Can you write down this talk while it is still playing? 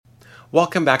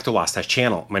Welcome back to Lost Dash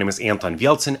Channel. My name is Anton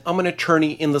Vieltsin. I'm an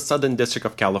attorney in the Southern District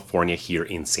of California here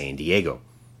in San Diego.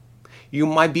 You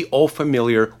might be all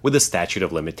familiar with the statute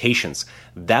of limitations.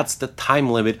 That's the time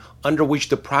limit under which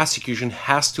the prosecution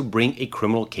has to bring a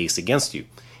criminal case against you.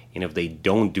 And if they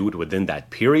don't do it within that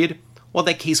period, well,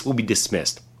 that case will be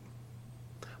dismissed.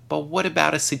 But what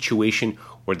about a situation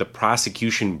where the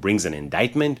prosecution brings an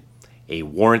indictment, a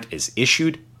warrant is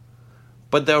issued,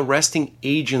 but the arresting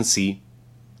agency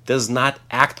does not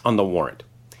act on the warrant,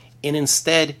 and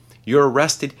instead you're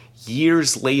arrested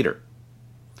years later?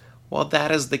 Well,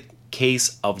 that is the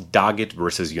case of Doggett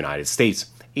versus United States,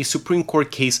 a Supreme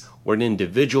Court case where an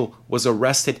individual was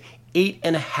arrested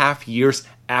 8.5 years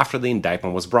after the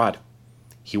indictment was brought.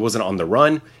 He wasn't on the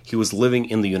run, he was living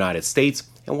in the United States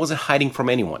and wasn't hiding from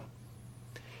anyone.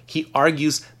 He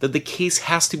argues that the case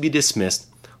has to be dismissed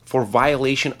for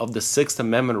violation of the Sixth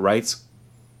Amendment rights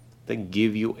that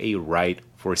give you a right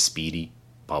for a speedy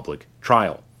public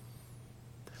trial.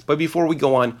 But before we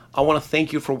go on, I want to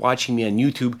thank you for watching me on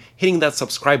YouTube, hitting that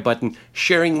subscribe button,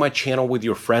 sharing my channel with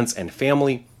your friends and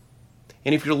family.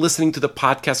 And if you're listening to the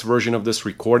podcast version of this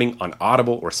recording on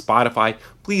Audible or Spotify,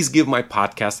 please give my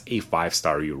podcast a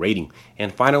 5-star review rating.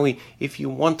 And finally, if you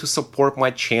want to support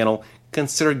my channel,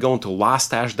 consider going to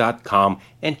lostdash.com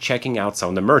and checking out some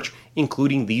of the merch,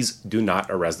 including these Do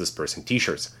Not Arrest This Person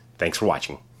t-shirts. Thanks for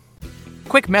watching.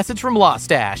 Quick message from Lost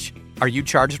Dash. Are you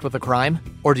charged with a crime?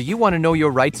 Or do you want to know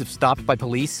your rights if stopped by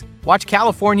police? Watch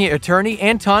California attorney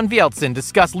Anton Vieltsin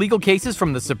discuss legal cases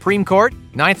from the Supreme Court,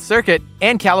 Ninth Circuit,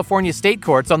 and California state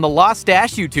courts on the Lost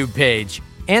Dash YouTube page.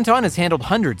 Anton has handled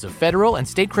hundreds of federal and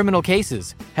state criminal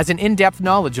cases, has an in-depth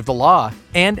knowledge of the law,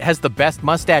 and has the best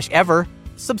mustache ever.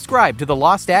 Subscribe to the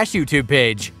Lost Dash YouTube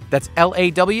page. That's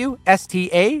LAWSTACHE.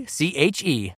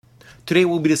 Today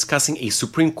we'll be discussing a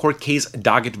Supreme Court case,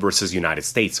 Doggett versus United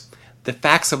States. The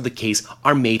facts of the case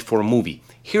are made for a movie.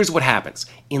 Here's what happens.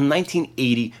 In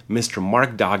 1980, Mr.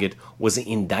 Mark Doggett was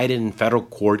indicted in federal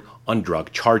court on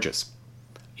drug charges.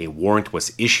 A warrant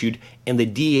was issued and the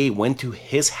DA went to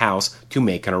his house to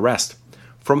make an arrest.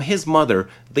 From his mother,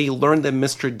 they learned that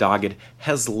Mr. Doggett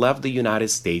has left the United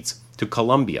States to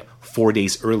Colombia 4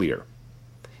 days earlier.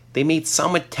 They made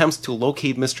some attempts to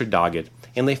locate Mr. Doggett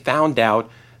and they found out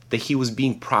that he was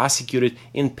being prosecuted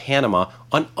in Panama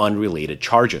on unrelated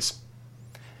charges.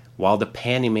 While the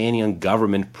Panamanian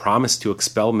government promised to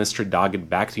expel Mr. Doggett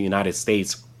back to the United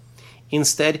States,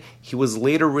 instead he was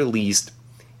later released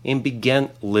and began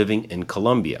living in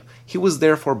Colombia. He was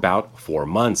there for about 4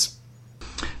 months.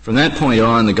 From that point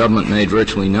on, the government made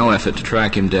virtually no effort to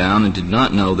track him down and did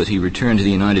not know that he returned to the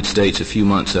United States a few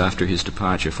months after his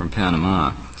departure from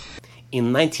Panama.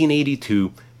 In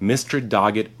 1982, Mr.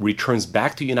 Doggett returns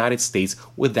back to the United States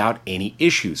without any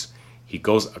issues. He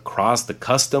goes across the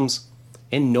customs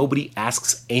and nobody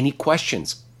asks any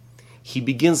questions. He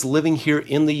begins living here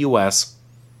in the U.S.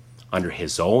 under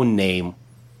his own name.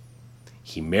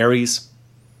 He marries,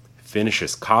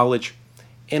 finishes college,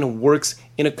 and works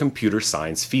in a computer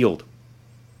science field.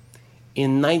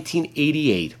 In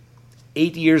 1988,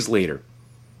 8 years later,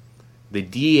 the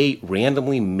DA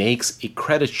randomly makes a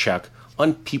credit check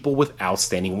on people with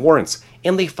outstanding warrants,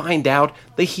 and they find out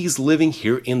that he's living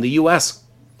here in the U.S.,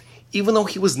 even though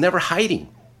he was never hiding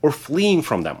or fleeing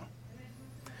from them.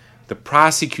 The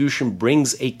prosecution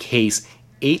brings a case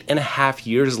 8.5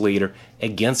 years later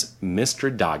against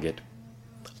Mr. Doggett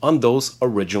on those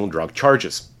original drug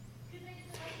charges.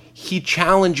 He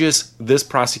challenges this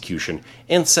prosecution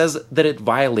and says that it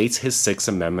violates his Sixth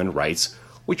Amendment rights,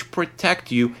 which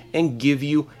protect you and give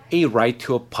you a right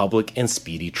to a public and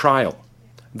speedy trial.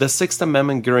 The Sixth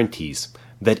Amendment guarantees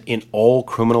that in all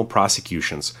criminal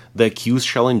prosecutions, the accused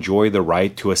shall enjoy the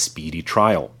right to a speedy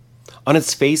trial. On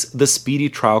its face, the Speedy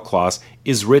Trial Clause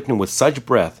is written with such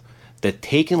breadth that,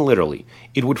 taken literally,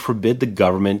 it would forbid the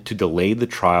government to delay the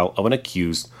trial of an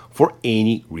accused for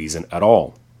any reason at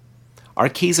all. Our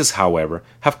cases, however,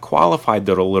 have qualified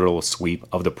the literal sweep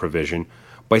of the provision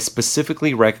by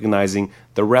specifically recognizing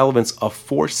the relevance of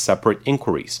 4 separate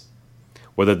inquiries: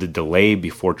 whether the delay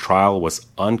before trial was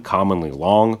uncommonly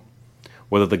long,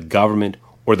 whether the government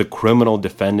or the criminal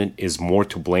defendant is more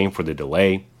to blame for the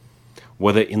delay,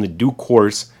 whether in the due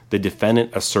course the defendant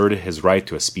asserted his right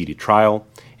to a speedy trial,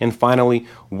 and finally,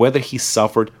 whether he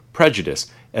suffered prejudice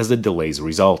as the delay's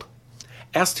result.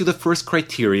 As to the first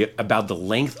criteria about the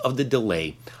length of the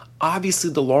delay, obviously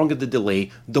the longer the delay,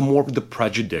 the more the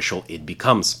prejudicial it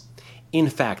becomes. In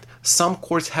fact, some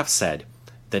courts have said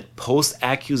that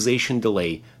post-accusation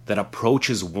delay that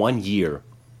approaches 1 year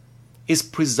is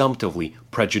presumptively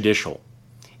prejudicial.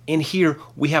 And here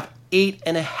we have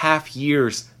 8.5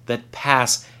 years that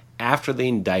pass after the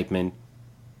indictment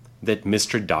that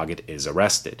Mr. Doggett is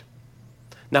arrested.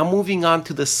 Now moving on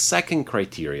to the second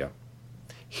criteria,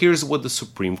 here's what the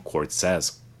Supreme Court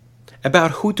says.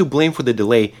 About who to blame for the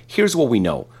delay, here's what we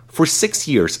know. For 6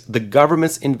 years, the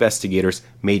government's investigators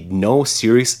made no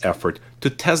serious effort to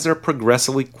test their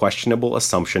progressively questionable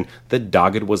assumption that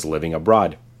Doggett was living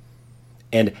abroad.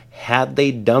 And had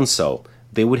they done so,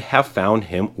 they would have found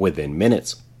him within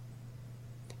minutes.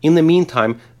 In the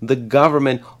meantime, the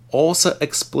government also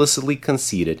explicitly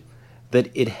conceded that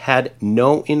it had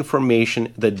no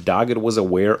information that Doggett was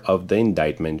aware of the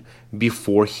indictment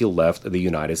before he left the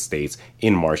United States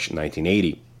in March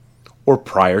 1980, or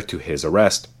prior to his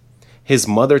arrest. His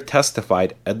mother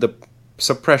testified at the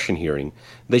suppression hearing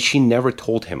that she never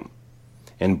told him,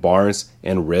 and Barnes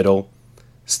and Riddle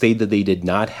state that they did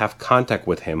not have contact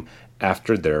with him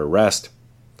after their arrest.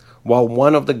 While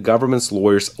one of the government's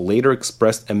lawyers later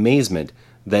expressed amazement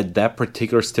that that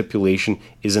particular stipulation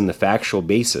is in the factual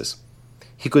basis,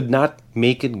 he could not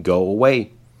make it go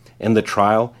away, and the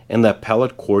trial and the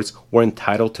appellate courts were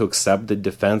entitled to accept the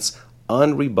defense's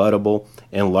unrebuttable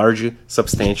and largely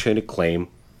substantiated claim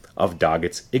of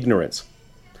Doggett's ignorance.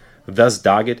 Thus,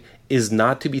 Doggett is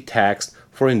not to be taxed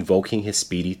for invoking his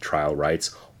speedy trial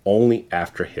rights only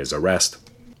after his arrest.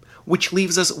 Which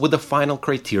leaves us with the final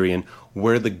criterion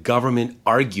where the government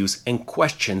argues and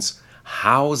questions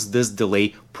how is this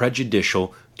delay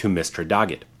prejudicial to Mr.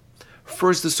 Doggett.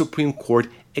 First, the Supreme Court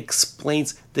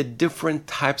explains the different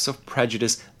types of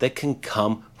prejudice that can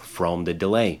come from the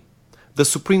delay. The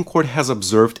Supreme Court has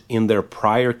observed in their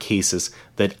prior cases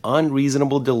that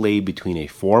unreasonable delay between a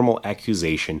formal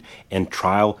accusation and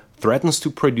trial threatens to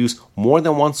produce more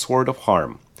than one sort of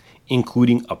harm,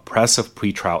 including oppressive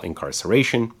pretrial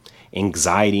incarceration,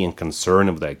 anxiety and concern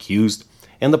of the accused,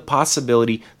 and the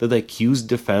possibility that the accused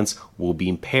defense will be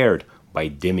impaired by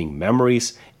dimming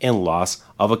memories and loss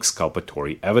of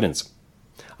exculpatory evidence.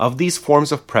 Of these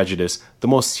forms of prejudice, the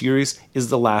most serious is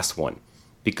the last one,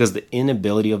 because the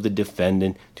inability of the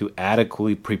defendant to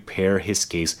adequately prepare his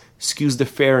case skews the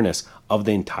fairness of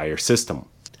the entire system.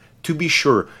 To be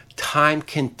sure, time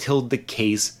can tilt the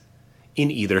case in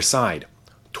either side,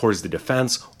 towards the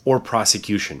defense or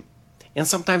prosecution, and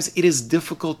sometimes it is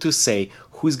difficult to say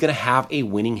who's going to have a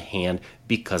winning hand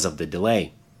because of the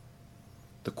delay.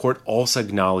 The court also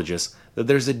acknowledges that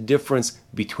there's a difference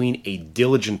between a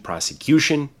diligent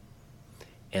prosecution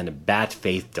and a bad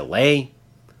faith delay,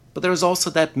 but there's also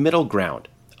that middle ground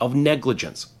of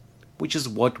negligence, which is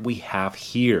what we have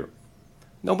here.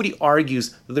 Nobody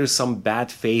argues that there's some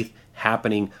bad faith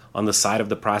happening on the side of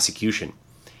the prosecution.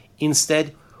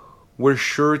 Instead, we're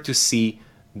sure to see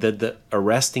that the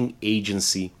arresting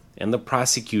agency and the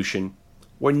prosecution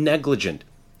were negligent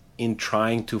in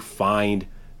trying to find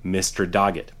Mr.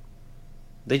 Doggett.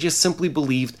 They just simply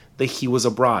believed that he was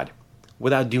abroad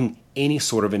without doing any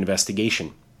sort of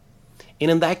investigation.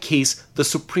 And in that case, the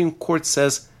Supreme Court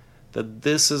says that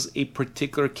this is a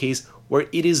particular case where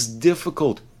it is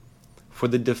difficult for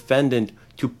the defendant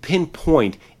to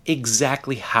pinpoint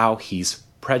exactly how he's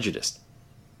prejudiced.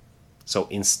 So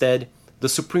instead, the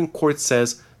Supreme Court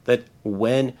says that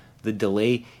when the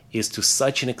delay is to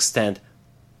such an extent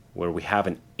where we have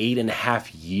an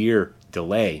 8.5-year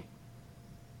delay,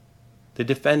 the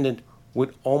defendant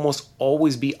would almost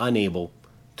always be unable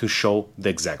to show the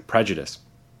exact prejudice.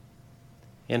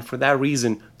 And for that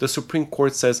reason, the Supreme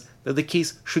Court says that the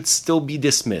case should still be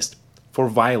dismissed for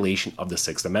violation of the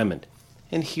Sixth Amendment.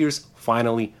 And here's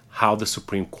finally how the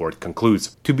Supreme Court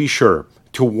concludes. To be sure,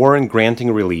 to warrant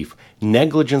granting relief,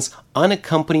 negligence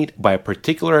unaccompanied by a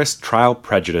particularized trial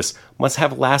prejudice must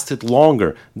have lasted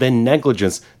longer than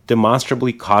negligence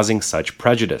demonstrably causing such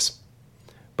prejudice.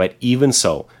 But even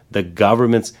so, the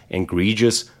government's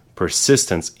egregious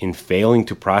persistence in failing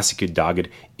to prosecute Doggett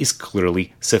is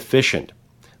clearly sufficient.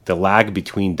 The lag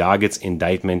between Doggett's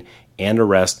indictment and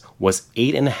arrest was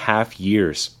 8.5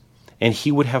 years, and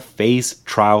he would have faced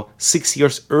trial 6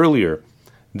 years earlier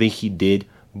than he did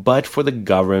but for the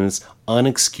government's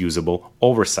unexcusable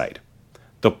oversight.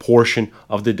 The portion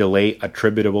of the delay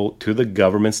attributable to the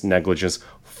government's negligence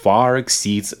far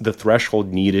exceeds the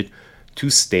threshold needed to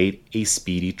state a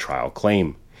speedy trial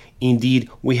claim. Indeed,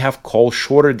 we have called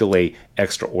shorter delay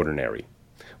extraordinary.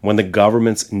 When the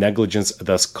government's negligence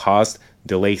thus caused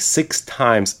delay 6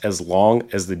 times as long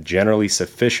as the generally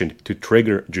sufficient to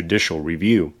trigger judicial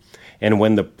review, and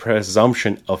when the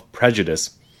presumption of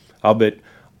prejudice, albeit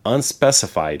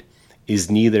unspecified, is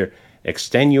neither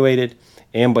extenuated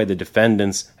and by the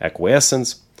defendant's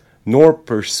acquiescence, nor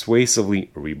persuasively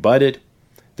rebutted,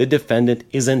 the defendant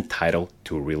is entitled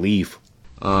to relief.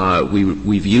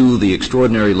 We view the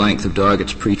extraordinary length of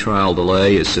Doggett's pretrial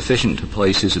delay as sufficient to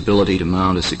place his ability to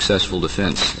mount a successful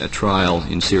defense at trial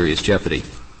in serious jeopardy.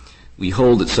 We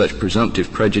hold that such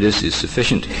presumptive prejudice is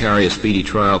sufficient to carry a speedy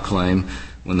trial claim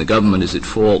when the government is at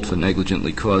fault for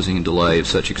negligently causing a delay of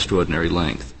such extraordinary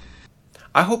length.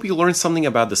 I hope you learned something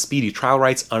about the speedy trial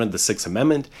rights under the Sixth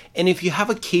Amendment, and if you have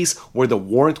a case where the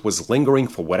warrant was lingering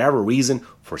for whatever reason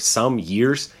for some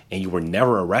years and you were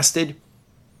never arrested,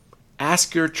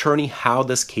 ask your attorney how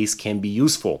this case can be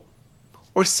useful,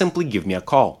 or simply give me a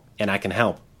call and I can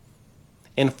help.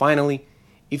 And finally,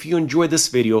 if you enjoyed this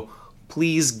video,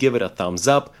 please give it a thumbs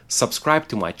up, subscribe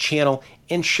to my channel,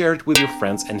 and share it with your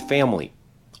friends and family.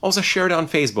 Also share it on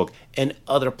Facebook and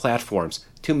other platforms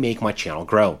to make my channel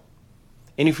grow.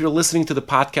 And if you're listening to the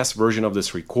podcast version of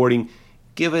this recording,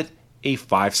 give it a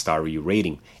 5-star review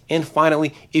rating. And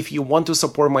finally, if you want to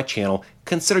support my channel,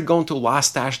 consider going to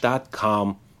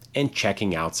loststash.com and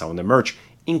checking out some of the merch,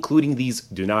 including these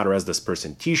Do Not Arrest This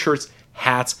Person t-shirts,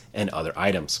 hats, and other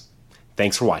items.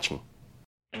 Thanks for watching.